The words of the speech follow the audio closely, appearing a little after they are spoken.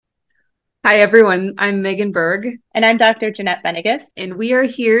Hi, everyone. I'm Megan Berg, And I'm Dr. Jeanette Benegas. and we are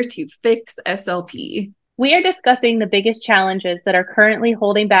here to fix SLP. We are discussing the biggest challenges that are currently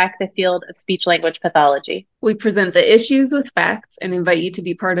holding back the field of speech language pathology. We present the issues with facts and invite you to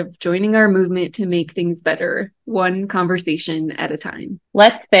be part of joining our movement to make things better, one conversation at a time.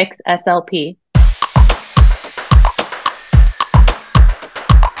 Let's fix SLP.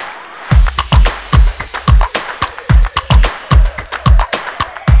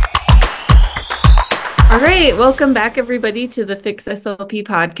 All right, welcome back, everybody, to the Fix SLP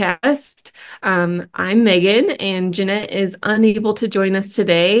podcast. I'm Megan, and Jeanette is unable to join us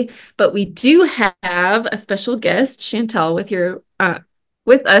today, but we do have a special guest, Chantel,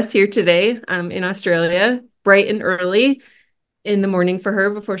 with us here today in Australia, bright and early in the morning for her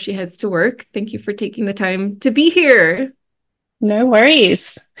before she heads to work. Thank you for taking the time to be here. No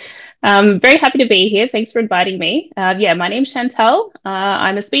worries. Very happy to be here. Thanks for inviting me. My name's Chantel.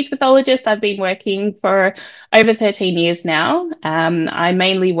 I'm a speech pathologist. I've been working for over 13 years now. I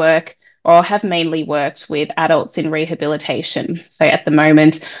mainly work or have mainly worked with adults in rehabilitation. So at the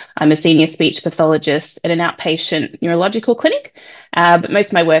moment, I'm a senior speech pathologist at an outpatient neurological clinic, but most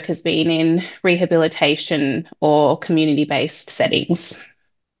of my work has been in rehabilitation or community-based settings.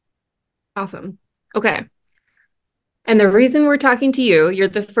 Awesome. Okay. And the reason we're talking to you, you're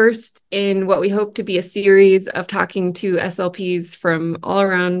the first in what we hope to be a series of talking to SLPs from all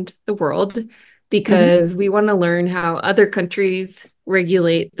around the world, Mhm. because we want to learn how other countries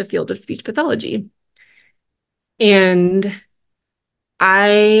regulate the field of speech pathology. And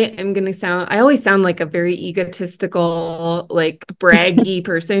I always sound like a very egotistical, like braggy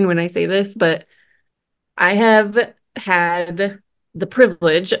person when I say this, but I have had the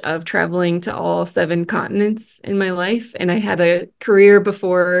privilege of traveling to all seven continents in my life, and I had a career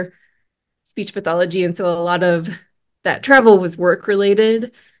before speech pathology. And so a lot of that travel was work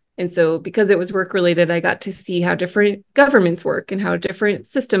related. And so because it was work related, I got to see how different governments work and how different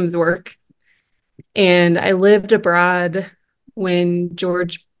systems work. And I lived abroad when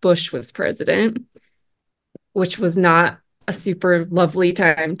George Bush was president, which was not a super lovely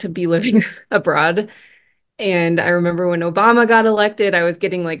time to be living abroad. And I remember when Obama got elected, I was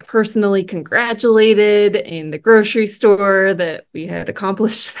getting like personally congratulated in the grocery store that we had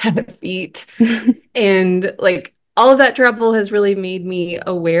accomplished that feat. And like all of that travel has really made me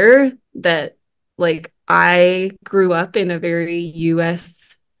aware that like I grew up in a very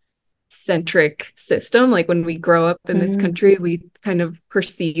US centric system. Like when we grow up in this Mhm. country, we kind of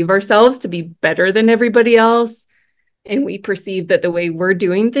perceive ourselves to be better than everybody else. And we perceive that the way we're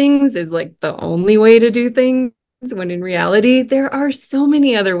doing things is like the only way to do things, when in reality, there are so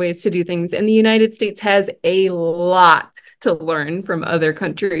many other ways to do things. And the United States has a lot to learn from other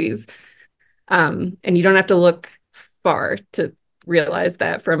countries. And you don't have to look far to realize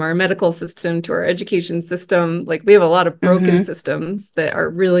that, from our medical system to our education system. Like we have a lot of broken Mhm. systems that are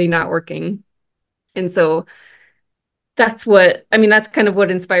really not working. And so that's kind of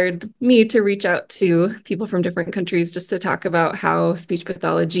what inspired me to reach out to people from different countries just to talk about how speech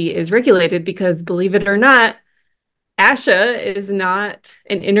pathology is regulated, because believe it or not, ASHA is not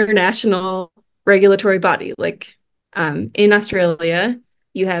an international regulatory body. Like in Australia,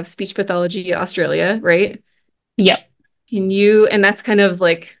 you have Speech Pathology Australia, right? Yep. And that's kind of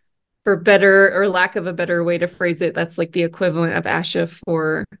like, for better or lack of a better way to phrase it, that's like the equivalent of ASHA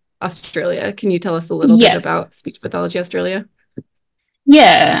for Australia. Can you tell us a little bit Yes. about Speech Pathology Australia?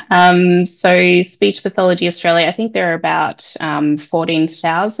 Yeah. So Speech Pathology Australia, I think there are about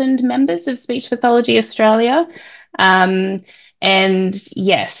 14,000 members of Speech Pathology Australia. Um, and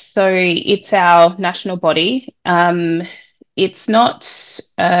yes, so it's our national body. It's not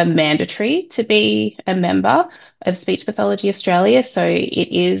mandatory to be a member of Speech Pathology Australia, so it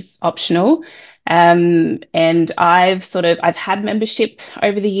is optional. And I've had membership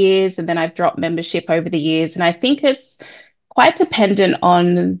over the years, and then I've dropped membership over the years, and I think it's quite dependent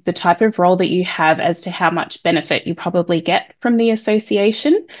on the type of role that you have as to how much benefit you probably get from the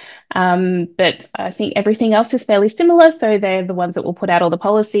association. But I think everything else is fairly similar. So they're the ones that will put out all the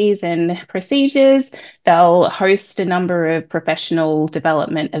policies and procedures. They'll host a number of professional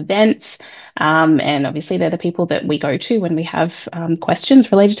development events. And obviously, they're the people that we go to when we have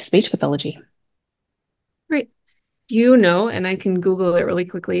questions related to speech pathology. Right. Do you know, and I can Google it really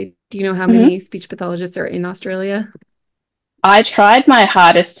quickly, do you know how many Mhm. speech pathologists are in Australia? I tried my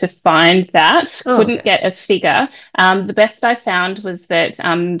hardest to find that, Oh, couldn't okay. get a figure. The best I found was that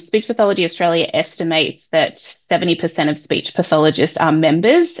Speech Pathology Australia estimates that 70% of speech pathologists are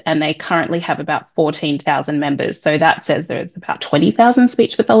members, and they currently have about 14,000 members. So that says there's about 20,000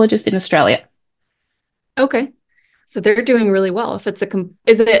 speech pathologists in Australia. Okay. So they're doing really well. If it's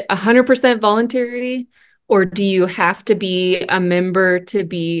is it 100% voluntary, or do you have to be a member to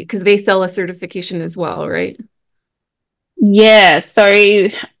be, because they sell a certification as well, right? Yeah, so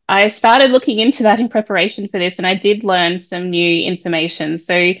I started looking into that in preparation for this, and I did learn some new information.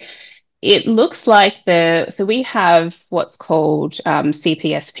 So it looks like so we have what's called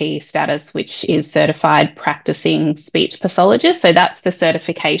CPSP status, which is Certified Practicing Speech Pathologist. So that's the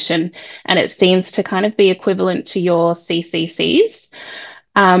certification, and it seems to kind of be equivalent to your CCCs.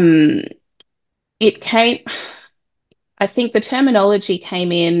 Um, it came, I think the terminology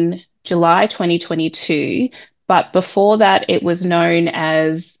came in July 2022, but before that, it was known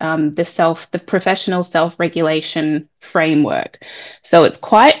as the professional self-regulation framework. So it's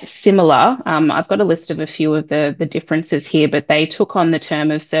quite similar. I've got a list of a few of the differences here, but they took on the term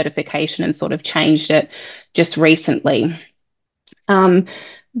of certification and sort of changed it just recently. Um,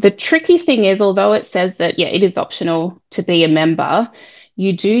 the tricky thing is, although it says that, yeah, it is optional to be a member,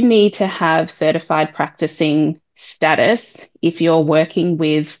 you do need to have certified practicing status if you're working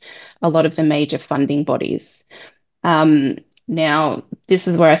with a lot of the major funding bodies. Um, Now, this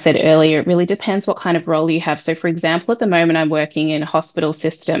is where I said earlier, it really depends what kind of role you have. So, for example, at the moment, I'm working in a hospital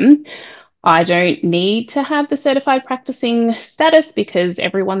system. I don't need to have the certified practicing status because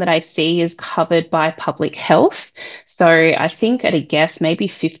everyone that I see is covered by public health. So I think at a guess, maybe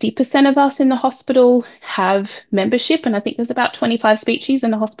 50% of us in the hospital have membership. And I think there's about 25 speeches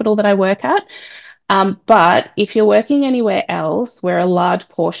in the hospital that I work at. But if you're working anywhere else where a large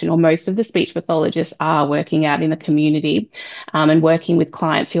portion or most of the speech pathologists are working out in the community and working with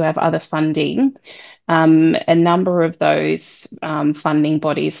clients who have other funding, a number of those funding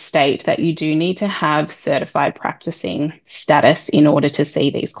bodies state that you do need to have certified practicing status in order to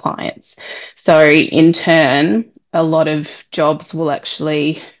see these clients. So, in turn, a lot of jobs will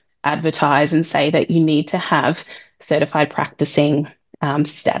actually advertise and say that you need to have certified practicing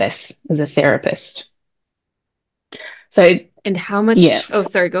status as a therapist. So, And how yeah. much, oh,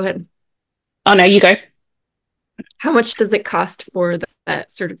 sorry, go ahead. Oh, no, you go. How much does it cost for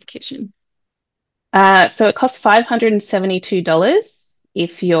that certification? So it costs $572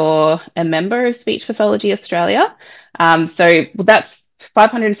 if you're a member of Speech Pathology Australia. So that's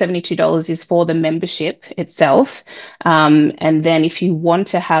 $572 is for the membership itself. And then if you want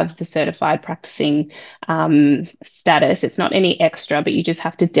to have the certified practicing status, it's not any extra, but you just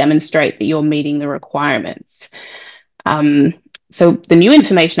have to demonstrate that you're meeting the requirements. Um, so the new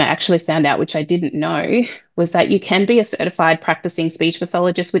information I actually found out, which I didn't know, was that you can be a certified practicing speech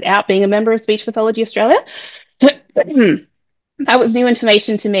pathologist without being a member of Speech Pathology Australia. That was new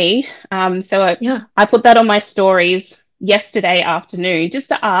information to me. Yeah. I put that on my stories yesterday afternoon just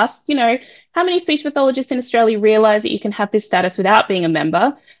to ask, how many speech pathologists in Australia realize that you can have this status without being a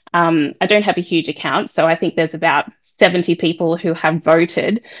member? I don't have a huge account, so I think there's about 70 people who have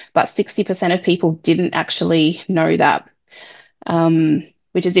voted, but 60% of people didn't actually know that,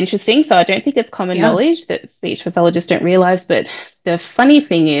 which is interesting. So I don't think it's common Yeah. knowledge that speech pathologists don't realize. But the funny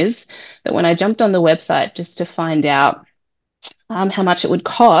thing is that when I jumped on the website just to find out how much it would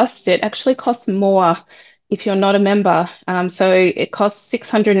cost, it actually costs more if you're not a member. So it costs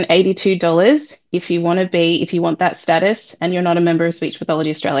 $682 if you want that status and you're not a member of Speech Pathology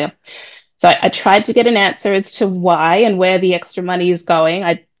Australia. So I tried to get an answer as to why and where the extra money is going.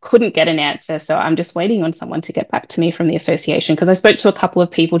 I couldn't get an answer. So I'm just waiting on someone to get back to me from the association because I spoke to a couple of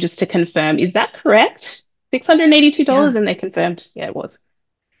people just to confirm, is that correct? $682? Yeah. And they confirmed, yeah, it was.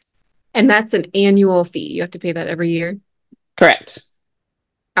 And that's an annual fee. You have to pay that every year. Correct.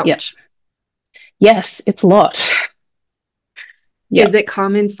 Yep. Ouch. Yes, it's a lot. Is Yep. it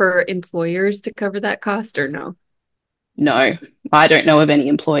common for employers to cover that cost or no? No, I don't know of any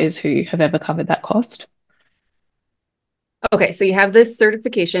employers who have ever covered that cost. Okay, so you have this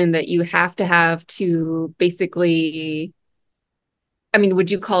certification that you have to have to basically, I mean,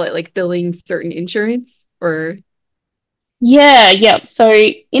 would you call it like billing certain insurance or? Yeah, yeah. So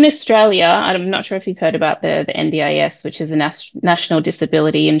in Australia, I'm not sure if you've heard about the NDIS, which is a National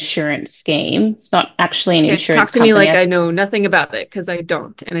Disability Insurance Scheme. It's not actually an Okay, talk insurance to me company. like I know nothing about it because I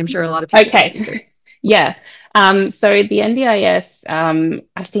don't, and I'm sure a lot of people don't either. Okay. Yeah. So the NDIS,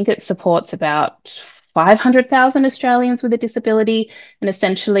 I think it supports about 500,000 Australians with a disability, and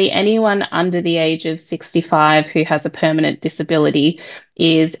essentially anyone under the age of 65 who has a permanent disability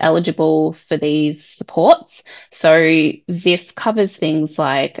is eligible for these supports. So this covers things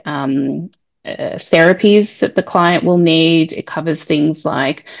like therapies that the client will need. It covers things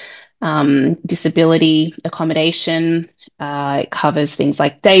like disability accommodation. It covers things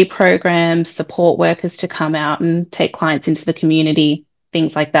like day programs, support workers to come out and take clients into the community.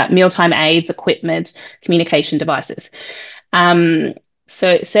 things like that, mealtime aids, equipment, communication devices. Um, so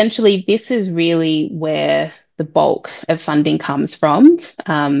essentially, this is really where the bulk of funding comes from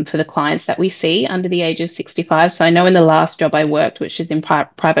for the clients that we see under the age of 65. So I know in the last job I worked, which is in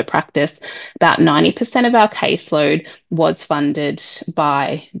private practice, about 90% of our caseload was funded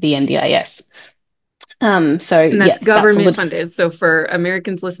by the NDIS. So And that's yeah, that's all government the funded. So for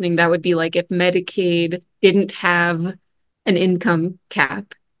Americans listening, that would be like if Medicaid didn't have an income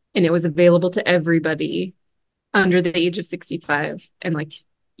cap and it was available to everybody under the age of 65. And like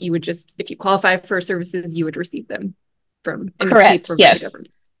you would just, if you qualify for services, you would receive them from, and it's paid correct. for by the Yes. government.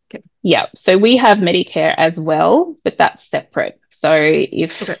 Okay. Yeah, so we have Medicare as well, but that's separate. So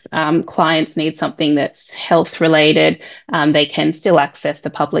if Okay. clients need something that's health related, they can still access the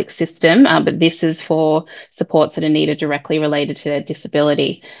public system, but this is for supports that are needed directly related to their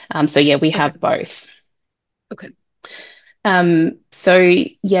disability. So yeah, we Okay. have both. Okay. So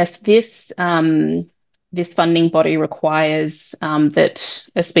yes, this funding body requires that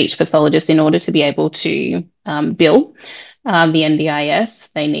a speech pathologist, in order to be able to bill the NDIS,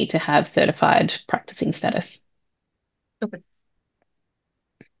 they need to have certified practicing status. Okay.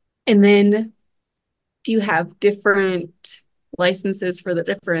 And then do you have different licenses for the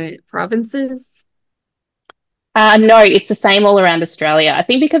different provinces? No, it's the same all around Australia. I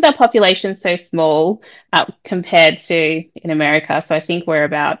think because our population's so small compared to in America. So I think we're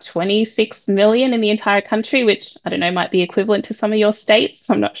about 26 million in the entire country, which I don't know, might be equivalent to some of your states.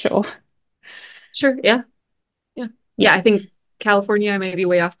 I'm not sure. Sure. Yeah. Yeah. Yeah. Yeah. I think California, I may be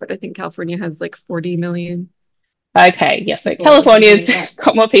way off, but I think California has like 40 million Okay. Yeah. So people or something California's like that.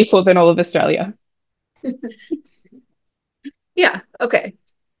 got more people than all of Australia. Yeah. Okay.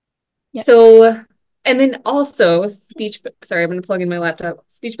 Yeah. So, and then also sorry, I'm going to plug in my laptop.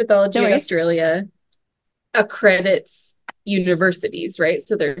 Speech No Pathology worries. Australia accredits universities, right?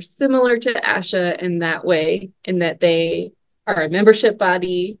 So they're similar to ASHA in that way, in that they are a membership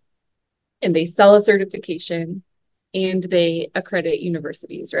body and they sell a certification and they accredit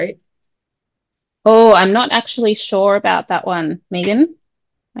universities, right? Oh, I'm not actually sure about that one, Megan.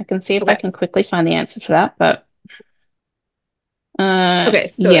 I can see if I Okay. can quickly find the answer to that, but Okay,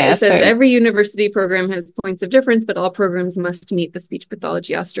 so yeah, it says so every university program has points of difference, but all programs must meet the Speech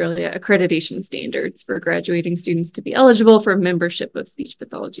Pathology Australia accreditation standards for graduating students to be eligible for membership of Speech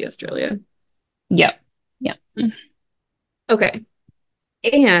Pathology Australia. yeah. Yeah. Okay.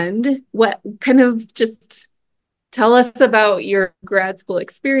 And what kind of just tell us about your grad school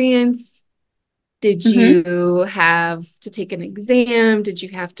experience? Did Hmm. you have to take an exam? Did you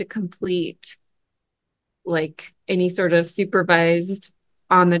have to complete like any sort of supervised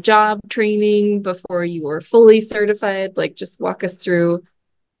on the job training before you were fully certified? Like, just walk us through,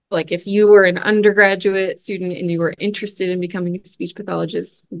 like, if you were an undergraduate student and you were interested in becoming a speech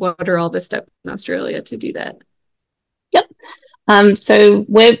pathologist, what are all the steps in Australia to do that? Yep. So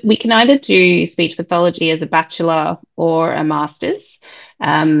we can either do speech pathology as a bachelor or a master's.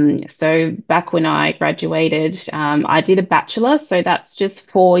 So back when I graduated, I did a bachelor. So that's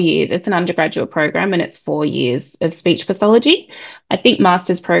just 4 years. It's an undergraduate program and it's 4 years of speech pathology. I think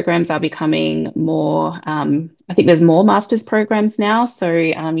master's programs are becoming more, I think there's more master's programs now. So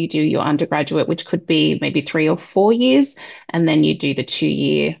you do your undergraduate, which could be maybe 3 or 4 years, and then you do the 2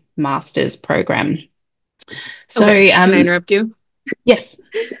 year master's program. So Okay, can I interrupt you? yes.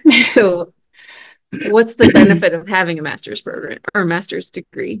 So, what's the benefit of having a master's program or master's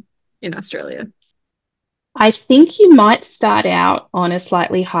degree in Australia? I think you might start out on a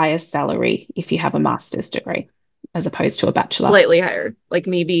slightly higher salary if you have a master's degree as opposed to a bachelor. Slightly higher, like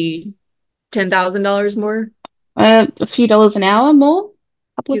maybe $10,000 more, a A few dollars an hour more,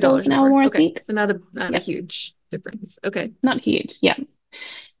 a couple of few dollars dollars an hour more. more, I Okay, think. so not a Yeah, huge difference. Okay. not huge. Yeah.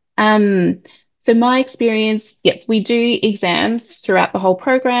 Um, so my experience, yes, we do exams throughout the whole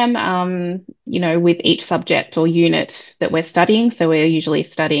program, with each subject or unit that we're studying. So we're usually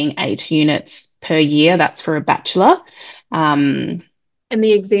studying 8 units per year. That's for a bachelor. Um, And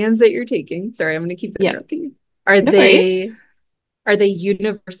the exams that you're taking, sorry, I'm going to keep yeah, interrupting you. Are no worries. they are they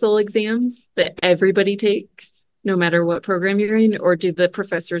universal exams that everybody takes, no matter what program you're in, or do the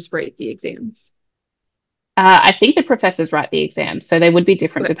professors write the exams? I think the professors write the exams, so they would be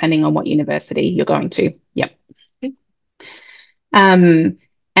different Okay. depending on what university you're going to. Yep. Okay. Um,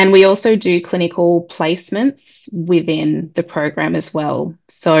 and we also do clinical placements within the program as well.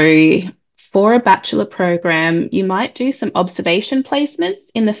 So for a bachelor program, you might do some observation placements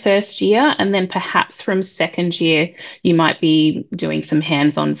in the first year, and then perhaps from second year, you might be doing some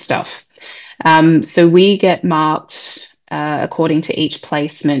hands-on stuff. So we get marked according to each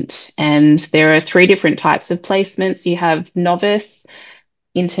placement, and there are three different types of placements. You have novice,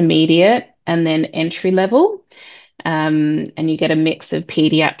 intermediate, and then entry level. And you get a mix of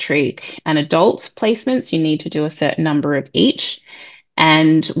pediatric and adult placements. You need to do a certain number of each.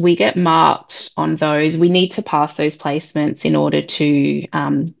 And we get marked on those. We need to pass those placements in order to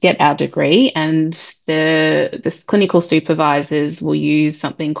get our degree. And the clinical supervisors will use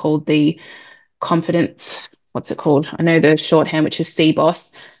something called the competence, what's it called? I know the shorthand, which is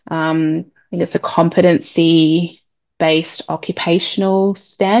CBOS. I think it's a competency based occupational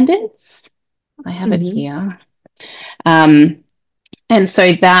standards. I have it Hmm. here. Um, and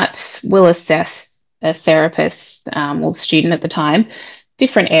so that will assess a therapist or student at the time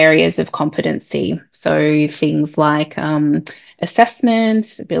different areas of competency. So things like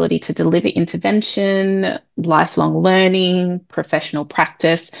assessment, ability to deliver intervention, lifelong learning, professional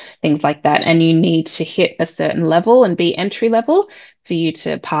practice, things like that. And you need to hit a certain level and be entry level for you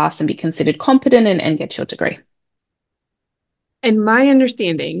to pass and be considered competent and get your degree. And my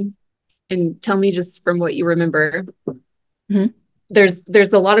understanding, and tell me just from what you remember, Mhm.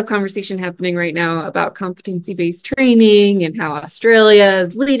 there's a lot of conversation happening right now about competency-based training and how Australia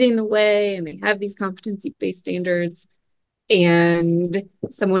is leading the way and they have these competency-based standards. And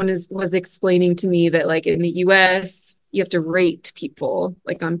someone was explaining to me that like in the US, you have to rate people.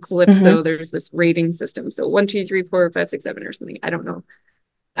 Like on Calypso, Mhm. there's this rating system. So 1, 2, 3, 4, 5, 6, 7 or something. I don't know.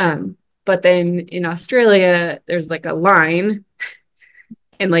 But then in Australia, there's like a line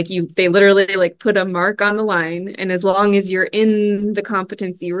and like they literally like put a mark on the line and as long as you're in the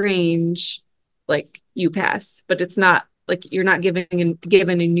competency range like you pass, but it's not like you're not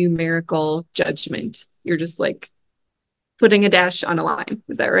given a numerical judgment, you're just like putting a dash on a line,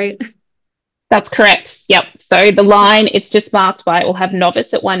 is that right? That's correct. Yep. So the line, it's just marked by, it will have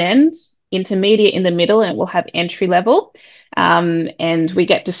novice at one end, intermediate in the middle, and it will have entry level. And we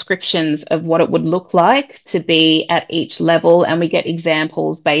get descriptions of what it would look like to be at each level, and we get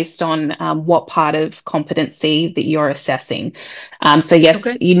examples based on what part of competency that you're assessing. So yes,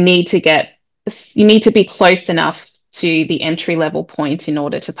 Okay. you need to be close enough to the entry level point in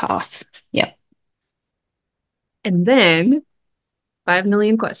order to pass. Yeah. And then 5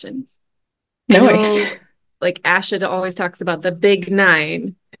 million questions. I No worries. know like Asha always talks about the big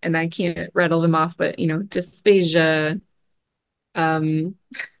nine and I can't rattle them off, but dysphagia, um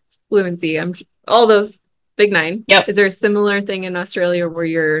fluency, all those big nine. Yep. Is there a similar thing in Australia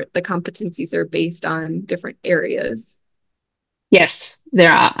where the competencies are based on different areas? Yes,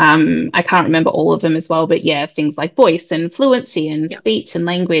 there are. I can't remember all of them as well, but yeah, things like voice and fluency and Yeah. speech and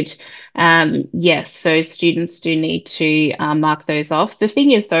language. Yes, so students do need to mark those off. The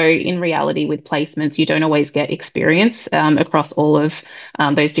thing is, though, in reality, with placements, you don't always get experience across all of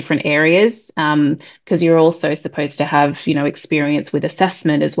those different areas because you're also supposed to have, experience with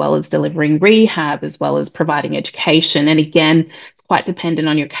assessment as well as delivering rehab as well as providing education. And again, it's quite dependent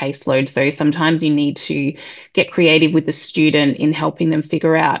on your caseload. So sometimes you need to get creative with the student in helping them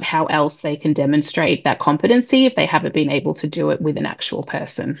figure out how else they can demonstrate that competency if they haven't been able to do it with an actual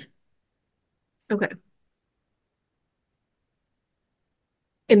person. Okay.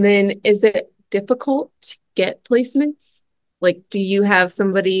 And then is it difficult to get placements? Like, do you have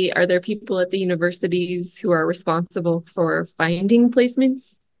somebody, are there people at the universities who are responsible for finding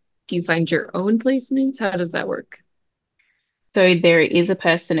placements? Do you find your own placements? How does that work? So there is a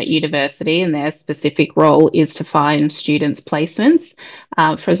person at university, and their specific role is to find students placements.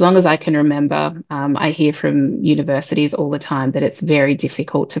 For as long as I can remember, I hear from universities all the time that it's very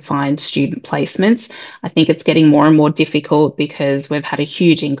difficult to find student placements. I think it's getting more and more difficult because we've had a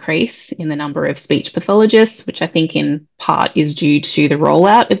huge increase in the number of speech pathologists, which I think in part is due to the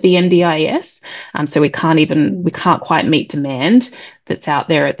rollout of the NDIS. So we can't quite meet demand that's out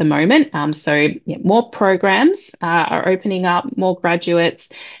there at the moment. So yeah, more programs are opening up, more graduates,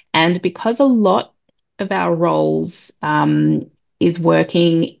 and because a lot of our roles is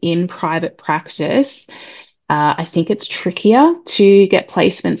working in private practice, I think it's trickier to get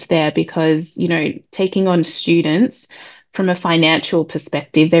placements there because, taking on students from a financial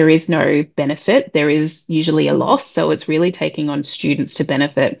perspective, there is no benefit. There is usually a Mhm. loss. So it's really taking on students to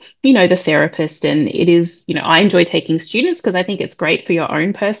benefit, the therapist. And it is, I enjoy taking students because I think it's great for your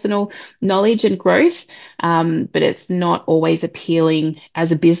own personal knowledge and growth. But it's not always appealing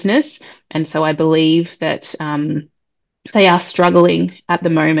as a business. And so I believe that they are struggling at the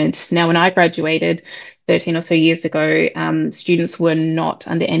moment. Now, when I graduated 13 or so years ago, students were not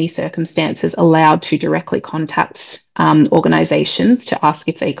under any circumstances allowed to directly contact organisations to ask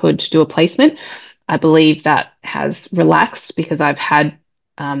if they could do a placement. I believe that has relaxed because I've had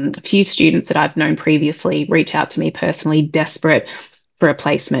a few students that I've known previously reach out to me personally, desperate for a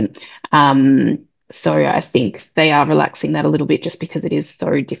placement. So I think they are relaxing that a little bit just because it is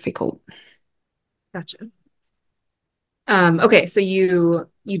so difficult. Gotcha. Okay, so you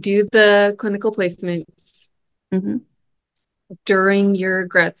do the clinical placements Hmm. during your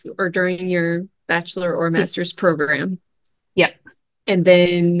grad school or during your bachelor or Yeah. master's program. Yep. And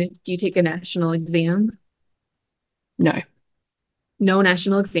then do you take a national exam? No. No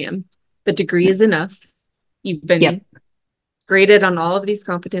national exam. The degree No. is enough. You've Yep. been graded on all of these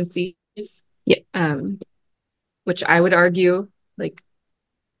competencies, Yep. um, which I would argue, like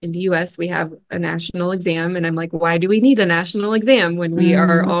in the US, we have a national exam. And I'm like, why do we need a national exam when we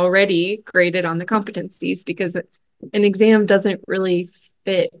are Mm, already graded on the competencies? Because an exam doesn't really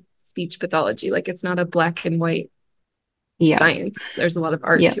fit speech pathology. Like it's not a black and white yeah. science. There's a lot of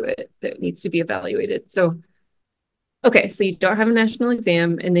art Yeah. to it that needs to be evaluated. So, okay, so you don't have a national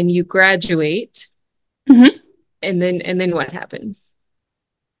exam and then you graduate Hmm. and then what happens?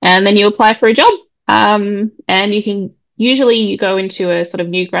 And then you apply for a job. And you can usually you go into a sort of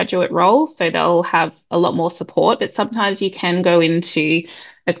new graduate role, so they'll have a lot more support, but sometimes you can go into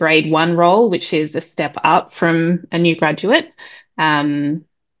a grade one role, which is a step up from a new graduate. Um,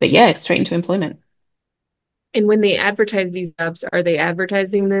 but yeah, straight into employment. And when they advertise these jobs, are they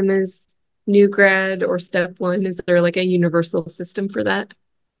advertising them as new grad or step one? Is there like a universal system for that?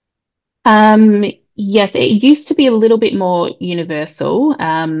 Um, yes, it used to be a little bit more universal.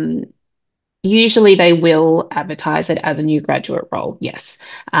 Usually they will advertise it as a new graduate role, yes.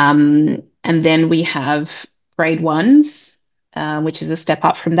 And then we have grade ones, which is a step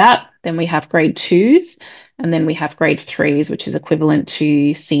up from that. Then we have grade twos, and then we have grade threes, which is equivalent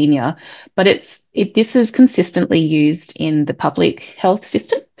to senior. But this is consistently used in the public health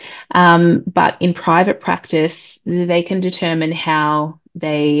system. But in private practice, they can determine how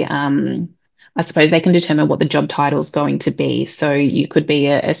I suppose they can determine what the job title is going to be. So you could be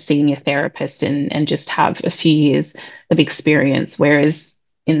a senior therapist and just have a few years of experience, whereas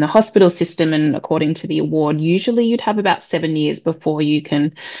in the hospital system and according to the award, usually you'd have about 7 years before you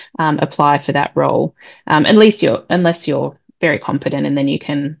can apply for that role. At least unless you're very competent, and then you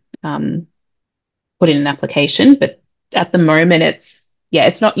can put in an application. But at the moment,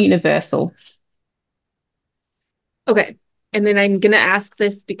 it's not universal. Okay. And then I'm going to ask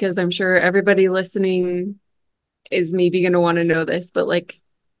this because I'm sure everybody listening is maybe going to want to know this, but like,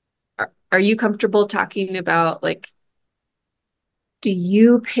 are you comfortable talking about like, do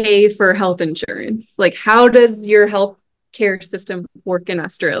you pay for health insurance? Like, how does your health care system work in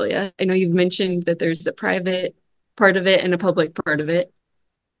Australia? I know you've mentioned that there's a private part of it and a public part of it.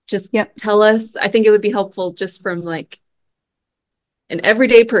 Just Yep. tell us. I think it would be helpful just from like an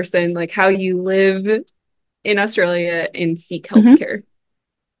everyday person, like how you live in Australia and seek Mhm. healthcare.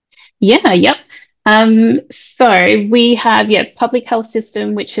 Yeah, yep. So we have, yeah, public health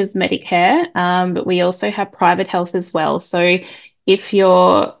system, which is Medicare, but we also have private health as well. So if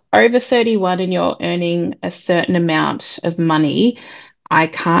you're over 31 and you're earning a certain amount of money, I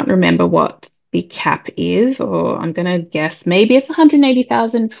can't remember what the cap is, or I'm gonna guess maybe it's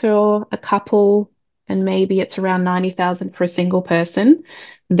 180,000 for a couple, and maybe it's around 90,000 for a single person,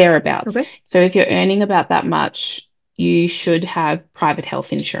 thereabouts. Okay. So if you're earning about that much, you should have private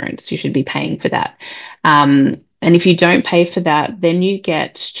health insurance. You should be paying for that. And if you don't pay for that, then you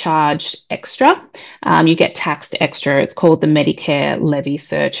get charged extra. You get taxed extra. It's called the Medicare levy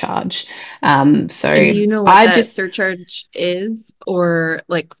surcharge. And So do you know what I that just, surcharge is or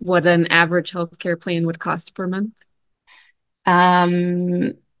like what an average healthcare plan would cost per month?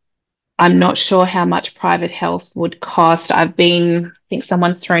 um, I'm not sure how much private health would cost. I think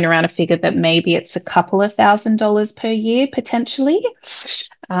someone's thrown around a figure that maybe it's a couple of $1,000s per year potentially,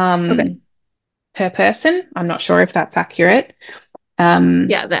 Okay. um, per person. I'm not sure if that's accurate. Um,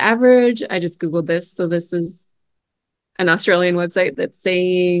 Yeah, the average, I just Googled this. So this is an Australian website that's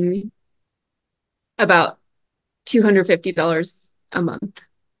saying about $250 a month.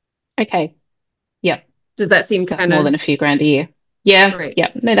 okay. Yep. Does that seem That's kind more of than a few grand a year. Yeah. right?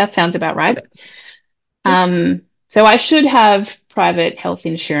 Yep. No, that sounds about right. Okay. Yep. So I should have private health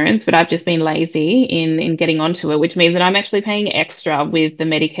insurance, but I've just been lazy in getting onto it, which means that I'm actually paying extra with the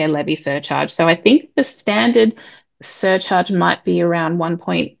Medicare levy surcharge. So I think the standard surcharge might be around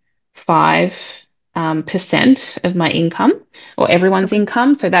 1.5 percent of my income or everyone's Okay.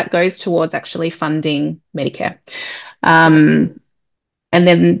 income. So that goes towards actually funding Medicare. Okay. Um, and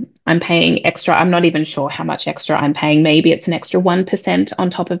then I'm paying extra. I'm not even sure how much extra I'm paying. Maybe it's an extra 1% on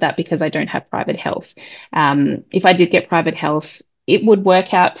top of that because I don't have private health. If I did get private health, it would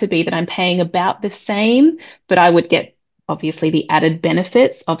work out to be that I'm paying about the same, but I would get obviously the added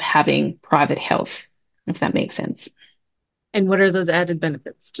benefits of having private health, if that makes sense. And what are those added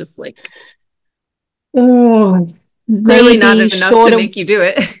benefits? Just like, Oh, Clearly not maybe enough to shorter. make you do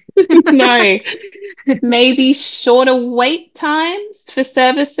it. No, maybe shorter wait times for Okay,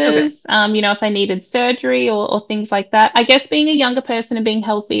 services. If I needed surgery or things like that. I guess being a younger person and being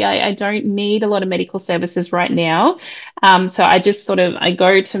healthy, I don't need a lot of medical services right now. So I just sort of I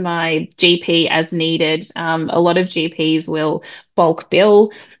go to my GP as needed. A lot of GPs will bulk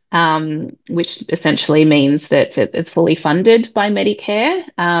bill, which essentially means that it's fully funded by Medicare.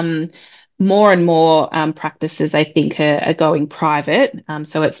 More and more practices, I think, are going private,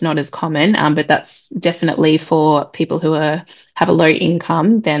 so it's not as common. But that's definitely for people who have a low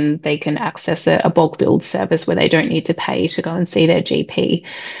income. Then they can access a bulk billed service where they don't need to pay to go and see their GP.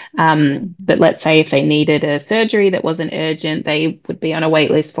 But let's say if they needed a surgery that wasn't urgent, they would be on a wait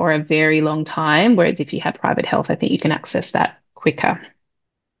list for a very long time. Whereas if you have private health, I think you can access that quicker.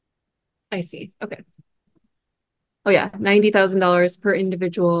 I see. Okay. Oh yeah, $90,000 per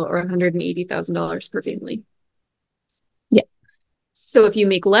individual or $180,000 per family. Yeah. So if you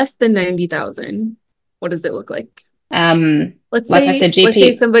make less than 90,000, what does it look like? Um, Let's like I say said, let's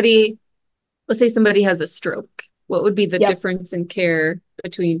say GP. somebody let's say somebody has a stroke. What would be the Yep. difference in care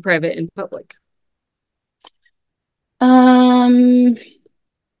between private and public? Um,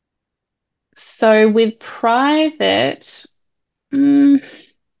 so with private, mm,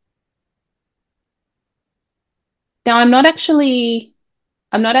 now I'm not actually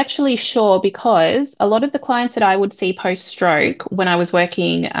sure because a lot of the clients that I would see post-stroke when I was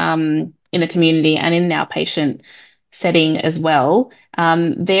working in the community and in an outpatient setting as well,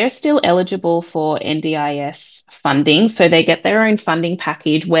 they're still eligible for NDIS funding. So they get their own funding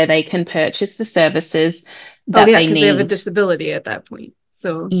package where they can purchase the services Oh that yeah, they because they have a need. disability at that point.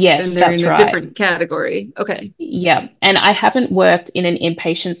 So then Yes, they're that's in a right. different category. Okay, Yeah, and I haven't worked in an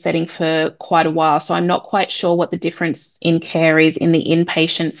inpatient setting for quite a while, so I'm not quite sure what the difference in care is in the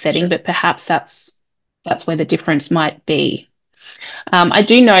inpatient setting, sure. but perhaps that's where the difference might be. I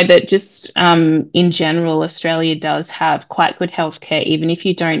do know that just in general, Australia does have quite good healthcare, even if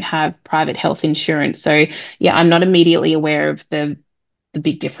you don't have private health insurance. So yeah, I'm not immediately aware of the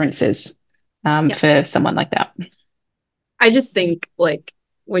big differences Yeah. for someone like that. I just think like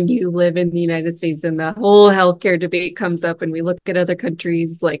when you live in the United States and the whole healthcare debate comes up and we look at other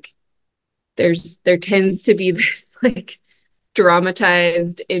countries, like there tends to be this like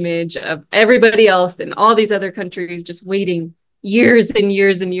dramatized image of everybody else in all these other countries just waiting years and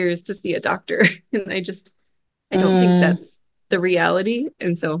years and years to see a doctor. And I don't think Mm, that's the reality.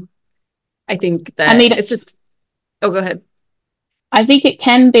 And so I think I that mean, it's just, oh, go ahead. I think it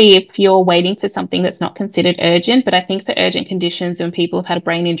can be if you're waiting for something that's not considered urgent, but I think for urgent conditions when people have had a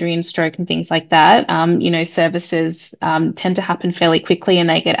brain injury and stroke and things like that, services tend to happen fairly quickly and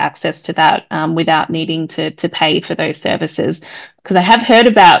they get access to that without needing to pay for those services. Because I have heard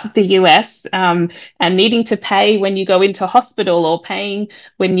about the US and needing to pay when you go into hospital or paying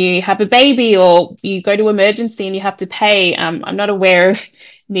when you have a baby or you go to emergency and you have to pay. I'm not aware of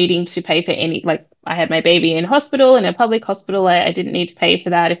needing to pay for any like I had my baby in hospital in a public hospital. I didn't need to pay for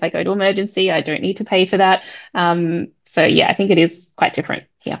that. If I go to emergency, I don't need to pay for that. So yeah, I think it is quite different.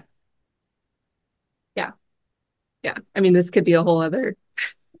 Yeah. Yeah. Yeah. I mean, this could be a whole other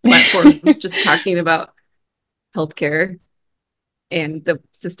platform just talking about healthcare and the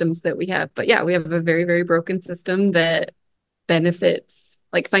systems that we have. But yeah, we have a very, very broken system that benefits,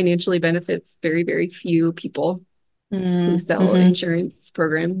 like financially benefits very, very few people who sell Mm-hmm. insurance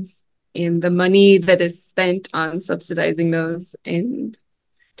programs. And the money that is spent on subsidizing those and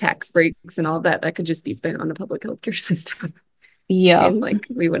tax breaks and all of that, that could just be spent on a public healthcare system. Yeah. And like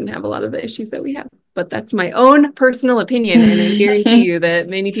we wouldn't have a lot of the issues that we have. But that's my own personal opinion. And I guarantee you that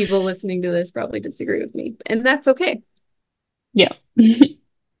many people listening to this probably disagree with me. And that's okay. Yeah.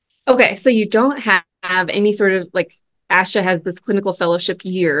 Okay, so you don't have any sort of like ASHA has this clinical fellowship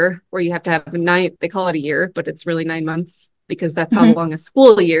year where you have to have nine, they call it a year, but it's really 9 months because that's how Mhm. long a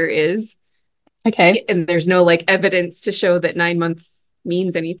school year is. Okay. And there's no like evidence to show that 9 months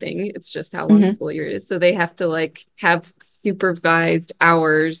means anything. It's just how long the Hmm. school year is. So they have to like have supervised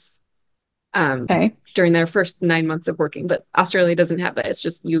hours Okay. during their first 9 months of working. But Australia doesn't have that. It's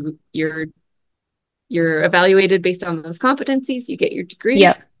just you're evaluated based on those competencies, you get your degree,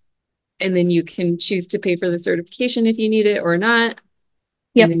 Yep. and then you can choose to pay for the certification if you need it or not, and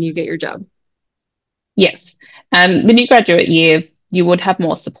Yep. then you get your job. Yes. The new graduate year, you would have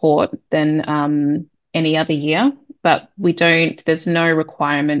more support than any other year, but there's no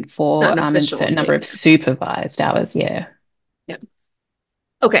requirement Not for an a official certain number thing. of supervised hours. Yeah. Yeah.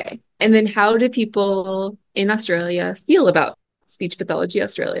 Okay. And then how do people in Australia feel about Speech Pathology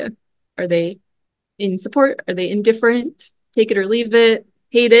Australia? Are they in support? Are they indifferent? Take it or leave it?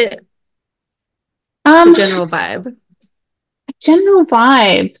 Hate it? The Um, general vibe. general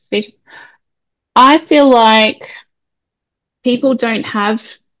vibe, speech. I feel like people don't have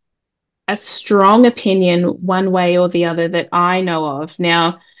a strong opinion one way or the other that I know of.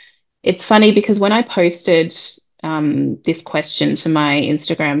 Now, it's funny because when I posted this question to my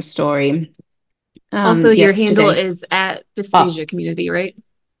Instagram story Also, your handle yesterday, is at oh, dysphagia community, right?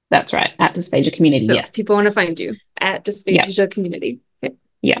 that's right, at Dysphagia Community. So Yeah, if people want to find you at yeah, dysphagia community. Okay.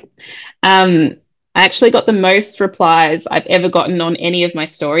 yeah. Um, I actually got the most replies I've ever gotten on any of my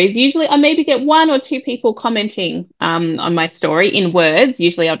stories. Usually, I maybe get one or two people commenting on my story in words.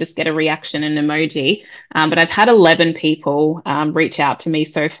 Usually, I'll just get a reaction and emoji. But I've had 11 people reach out to me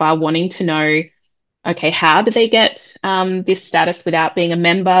so far wanting to know, okay, how do they get this status without being a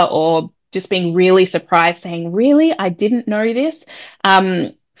member, or just being really surprised, saying, really, I didn't know this.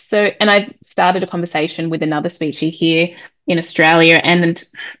 And I've started a conversation with another species here in Australia, and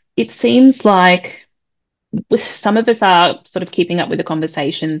it seems like some of us are sort of keeping up with the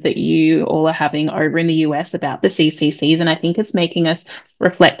conversations that you all are having over in the US about the CCCs, and I think it's making us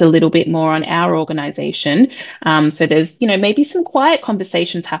reflect a little bit more on our organization. So there's, maybe some quiet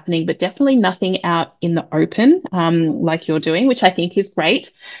conversations happening, but definitely nothing out in the open, like you're doing, which I think is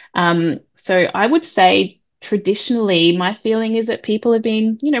great. So I would say traditionally, my feeling is that people have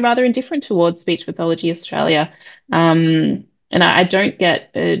been, rather indifferent towards Speech Pathology Australia. And I don't get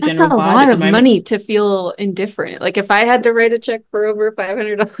a That's a general vibe lot at the of moment. money to feel indifferent. Like if I had to write a check for over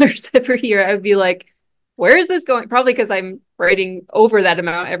 $500 every year, I would be like, where is this going? Probably because I'm writing over that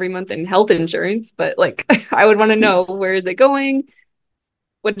amount every month in health insurance, but like I would want to know, where is it going?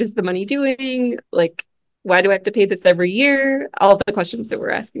 What is the money doing? Like, why do I have to pay this every year? All the questions that we're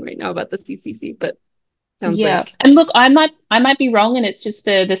asking right now about the CCC, but sounds Yeah. like And look, I might be wrong, and it's just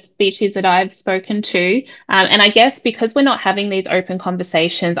the species that I've spoken to. And I guess because we're not having these open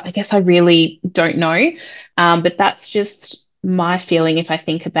conversations, I guess I really don't know. But that's just my feeling if I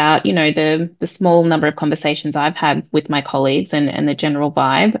think about, the small number of conversations I've had with my colleagues, and the general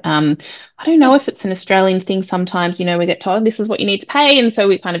vibe. I don't know yeah. if it's an Australian thing sometimes, we get told this is what you need to pay, and so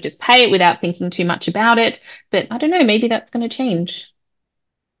we kind of just pay it without thinking too much about it. But I don't know, maybe that's going to change.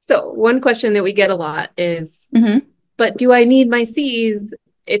 So one question that we get a lot is, Hmm. but do I need my C's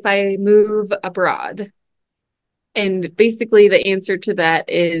if I move abroad? And basically the answer to that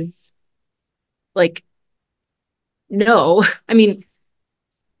is like, no. I mean,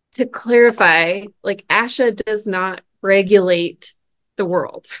 to clarify, like ASHA does not regulate the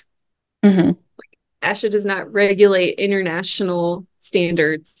world. Hmm. ASHA does not regulate international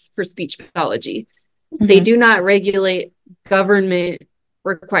standards for speech pathology. They Hmm. do not regulate government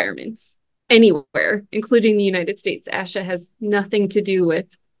requirements anywhere, including the United States. ASHA has nothing to do with,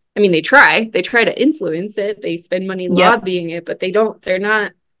 I mean, they try to influence it, they spend money Yep. lobbying it, but they're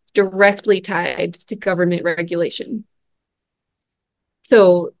not directly tied to government regulation.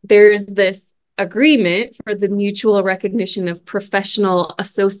 So there's this agreement for the mutual recognition of professional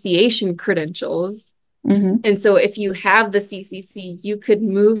association credentials. Hmm. And so if you have the CCC, you could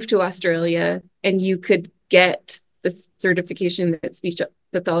move to Australia and you could get the certification that Speech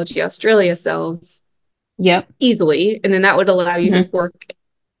Pathology Australia sells Yep. easily. And then that would allow you to Hmm. work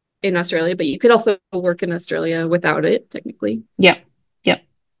in Australia, but you could also work in Australia without it, technically. Yep. Yep.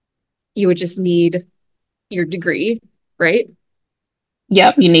 You would just need your degree, right?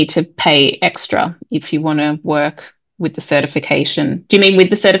 Yep. You need to pay extra if you want to work with the certification. Do you mean with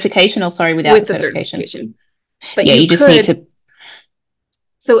the certification, or sorry, without the With the certification? certification. But Yeah, you you just need could, to,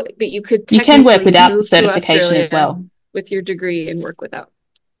 but you could you can work technically without the move to certification as Australia well. with your degree and work without.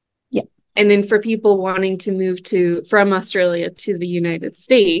 Yep. And then for people wanting to move to from Australia to the United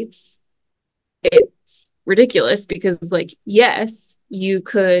States, it's ridiculous because like yes, you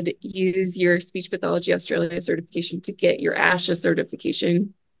could use your Speech Pathology Australia certification to get your ASHA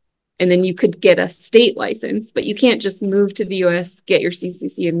certification, and then you could get a state license, but you can't just move to the US, get your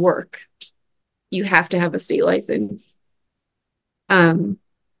CCC and work. You have to have a state license. Um,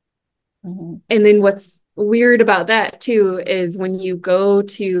 Mhm. And then what's weird about that too is when you go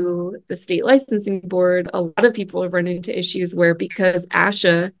to the state licensing board, a lot of people have run into issues where because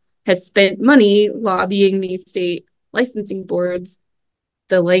ASHA has spent money lobbying these state licensing boards,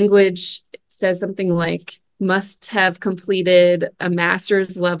 the language says something like must have completed a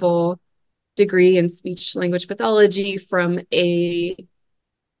master's level degree in speech language pathology from a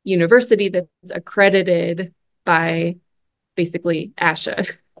university that's accredited by basically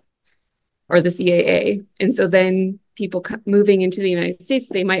ASHA or the CAA. And so then people moving into the United States,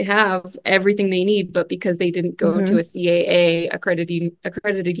 they might have everything they need, but because they didn't go to a Mhm. CAA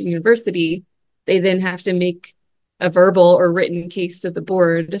accredited university, they then have to make a verbal or written case to the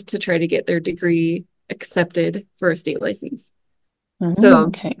board to try to get their degree accepted for a state license. Oh, So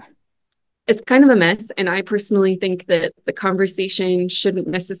okay. it's kind of a mess. And I personally think that the conversation shouldn't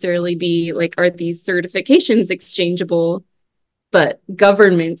necessarily be like, are these certifications exchangeable? But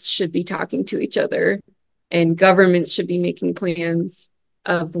governments should be talking to each other, and governments should be making plans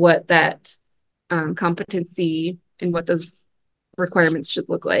of what that competency and what those requirements should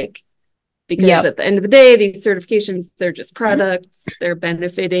look like. Because Yep. at the end of the day, these certifications, they're just products, they're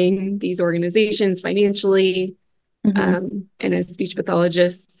benefiting these organizations financially. Hmm. And as speech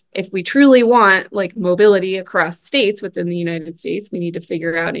pathologists, if we truly want like mobility across states within the United States, we need to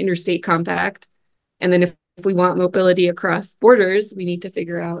figure out interstate compact. And then if we want mobility across borders, we need to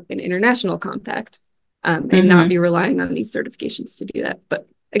figure out an international compact, and not be Hmm. relying on these certifications to do that. But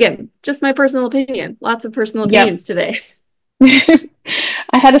again, just my personal opinion. Lots of personal Yep. opinions today.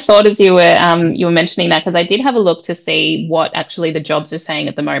 I had a thought as you were mentioning that, because I did have a look to see what actually the jobs are saying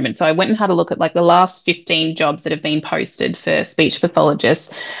at the moment. So I went and had a look at like the last 15 jobs that have been posted for speech pathologists.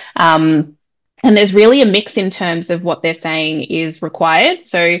 Um, and there's really a mix in terms of what they're saying is required.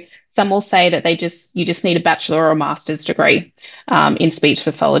 So some will say that you just need a bachelor or a master's degree in speech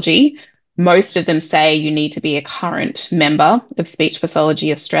pathology. Most of them say you need to be a current member of Speech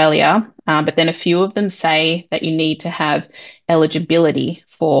Pathology Australia, but then a few of them say that you need to have eligibility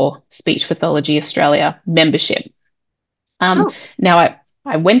for Speech Pathology Australia membership. Um, Oh, now,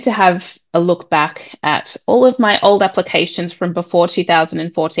 I went to have a look back at all of my old applications from before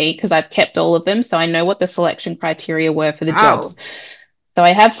 2014, because I've kept all of them. So I know what the selection criteria were for the jobs. wow. So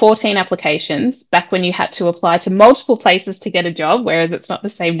I have 14 applications back when you had to apply to multiple places to get a job, whereas it's not the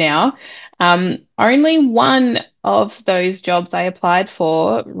same now. Only one of those jobs I applied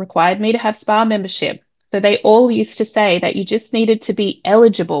for required me to have SPA membership. So they all used to say that you just needed to be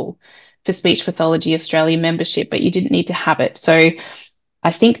eligible for Speech Pathology Australia membership, but you didn't need to have it. So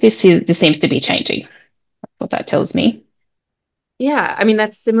I think this seems to be changing. That's what that tells me. Yeah, I mean,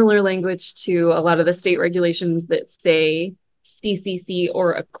 that's similar language to a lot of the state regulations that say CCC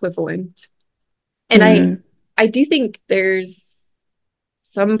or equivalent. And Mm, I do think there's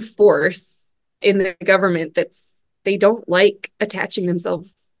some force in the government that's they don't like attaching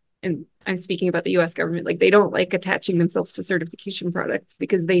themselves, and I'm speaking about the US government, like they don't like attaching themselves to certification products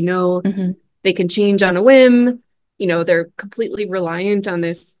because they know mhm, they can change on a whim. You know, they're completely reliant on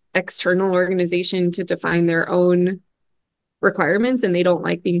this external organization to define their own requirements, and they don't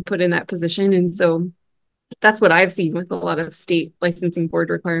like being put in that position. And so that's what I've seen with a lot of state licensing board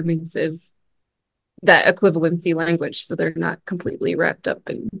requirements is that equivalency language. So they're not completely wrapped up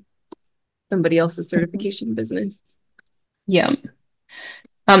in somebody else's mhm. certification business. Yeah.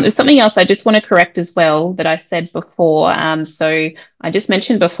 There's something else I just want to correct as well that I said before. So I just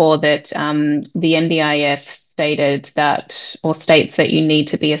mentioned before that the NDIS stated that, or states that you need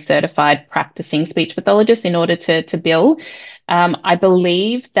to be a certified practicing speech pathologist in order to bill. I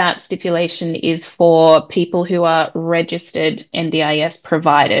believe that stipulation is for people who are registered NDIS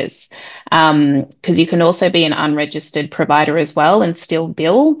providers, because you can also be an unregistered provider as well and still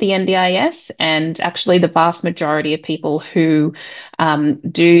bill the NDIS. And actually, the vast majority of people who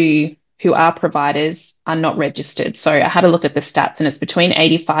are providers are not registered. So I had a look at the stats, and it's between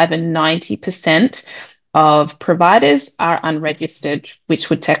 85 and 90% of providers are unregistered, which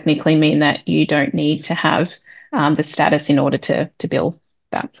would technically mean that you don't need to have the status in order to bill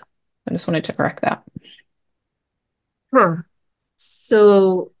that. I just wanted to correct that. Huh.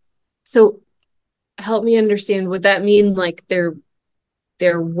 So so help me understand, would that mean like they're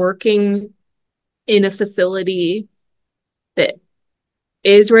working in a facility that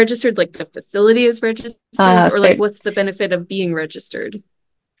is registered, like the facility is registered, or like So what's the benefit of being registered?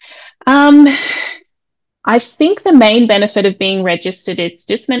 um, I think the main benefit of being registered, it's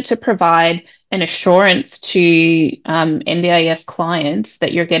just meant to provide an assurance to NDIS clients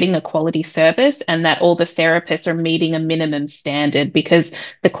that you're getting a quality service and that all the therapists are meeting a minimum standard, because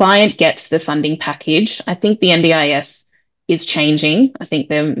the client gets the funding package. I think the NDIS is changing. I think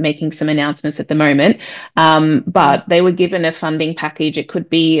they're making some announcements at the moment. Mm. But they were given a funding package. It could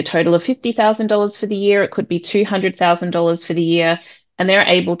be a total of $50,000 for the year. It could be $200,000 for the year, and they're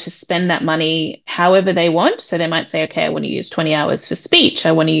able to spend that money however they want. So they might say, okay, I want to use 20 hours for speech.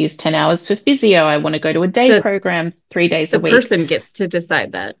 I want to use 10 hours for physio. I want to go to a day The program 3 days a the week. person gets to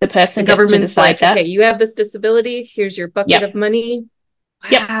decide that. The The person gets to government's decide like, okay, that. you have this disability, here's your bucket Yep. of money.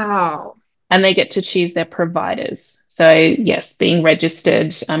 Yep. Wow. And they get to choose their providers. So, yes, being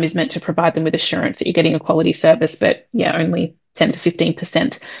registered is meant to provide them with assurance that you're getting a quality service. But yeah, only 10 to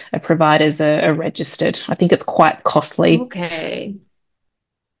 15% of providers are registered. I think it's quite costly. Okay.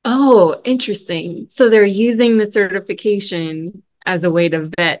 Oh, interesting. So they're using the certification as a way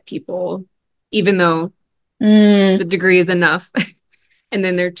to vet people. even though the Mm, degree is enough. And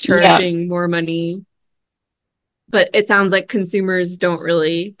then they're yeah. charging more money. But it sounds like consumers don't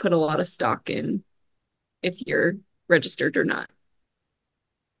really put a lot of stock in if you're registered or not.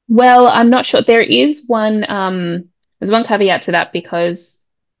 Well, I'm not sure. There's one caveat to that because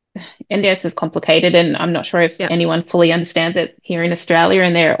NDS is complicated and I'm not sure if Yeah. anyone fully understands it here in Australia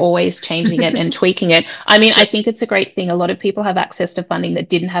and they're always changing it and tweaking it. I mean, I Sure. think it's a great thing. A lot of people have access to funding that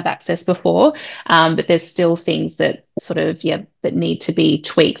didn't have access before, but there's still things that sort of, yeah, that need to be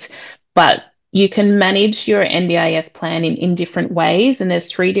tweaked. But you can manage your NDIS plan in different ways, and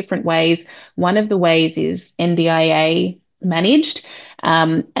there's three different ways. One of the ways is NDIA managed.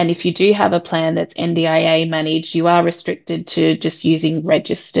 And if you do have a plan that's NDIA managed, you are restricted to just using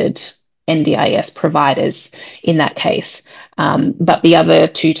registered NDIS providers in that case. But the Yes. other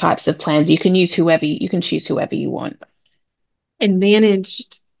two types of plans, you can choose whoever you want. And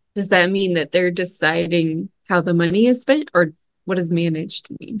managed, does that mean that they're deciding how the money is spent, or what does managed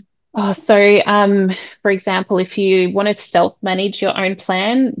mean? For example, if you want to self-manage your own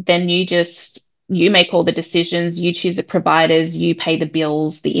plan, then you make all the decisions, you choose the providers, you pay the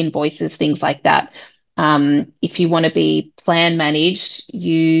bills, the invoices, things like that. If you want to be plan managed,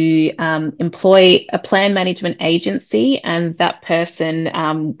 you employ a plan management agency, and that person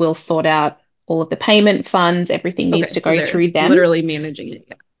will sort out all of the payment funds. Everything needs Okay, to so go they're through them. literally managing it.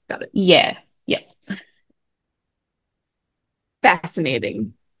 Yeah, got it. Yeah, yeah,